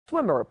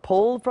Swimmer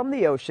pulled from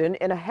the ocean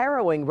in a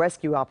harrowing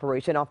rescue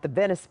operation off the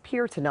Venice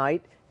pier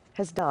tonight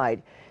has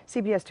died.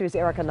 CBS 2's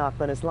Erica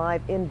Nachman is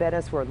live in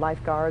Venice, where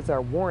lifeguards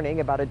are warning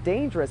about a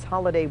dangerous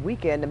holiday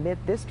weekend amid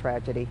this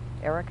tragedy.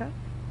 Erica?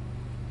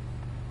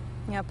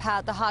 Yeah,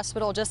 Pat, the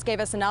hospital just gave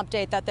us an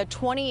update that the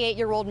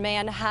 28-year-old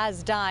man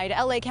has died.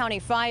 LA County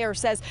Fire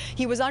says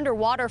he was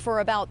underwater for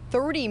about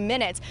 30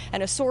 minutes,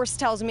 and a source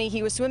tells me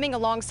he was swimming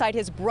alongside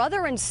his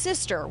brother and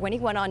sister when he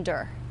went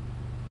under.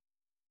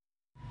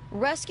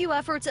 Rescue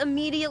efforts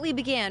immediately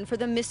began for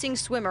the missing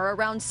swimmer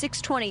around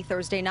 6:20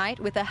 Thursday night,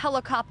 with a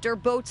helicopter,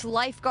 boats,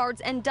 lifeguards,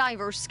 and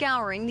divers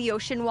scouring the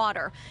ocean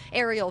water.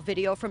 Aerial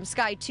video from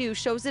Sky 2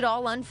 shows it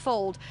all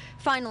unfold.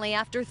 Finally,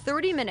 after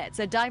 30 minutes,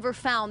 a diver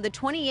found the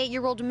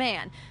 28-year-old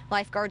man.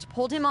 Lifeguards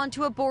pulled him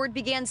onto a board,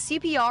 began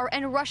CPR,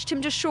 and rushed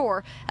him to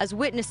shore as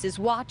witnesses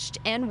watched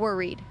and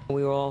worried.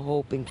 We were all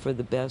hoping for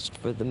the best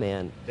for the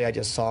man. I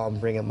just saw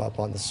him bring him up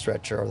on the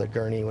stretcher or the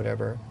gurney,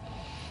 whatever,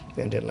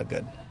 and it didn't look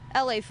good.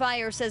 LA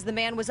Fire says the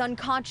man was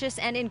unconscious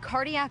and in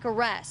cardiac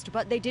arrest,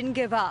 but they didn't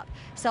give up.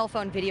 Cell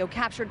phone video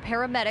captured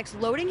paramedics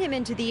loading him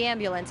into the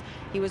ambulance.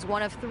 He was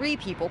one of 3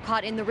 people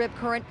caught in the rip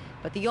current,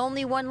 but the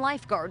only one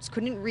lifeguards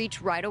couldn't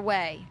reach right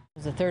away.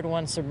 The third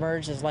one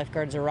submerged as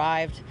lifeguards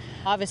arrived.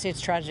 Obviously,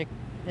 it's tragic.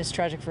 It's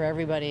tragic for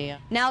everybody.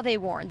 Now they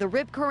warn the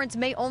rip currents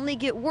may only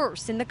get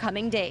worse in the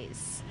coming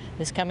days.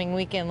 This coming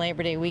weekend,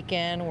 Labor Day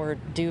weekend, we're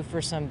due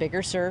for some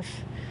bigger surf,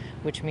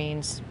 which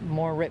means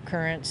more rip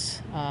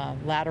currents,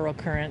 lateral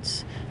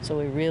currents. So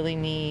we really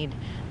need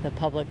the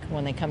public,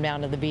 when they come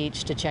down to the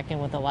beach, to check in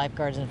with the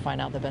lifeguards and find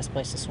out the best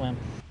place to swim.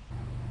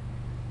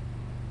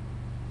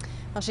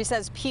 Well, she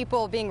says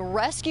people being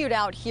rescued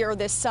out here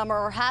this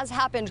summer has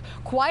happened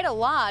quite a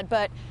lot,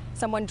 but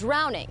someone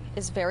drowning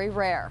is very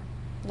rare.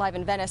 Live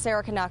in Venice,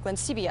 Erica Nachman,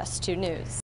 CBS 2 News.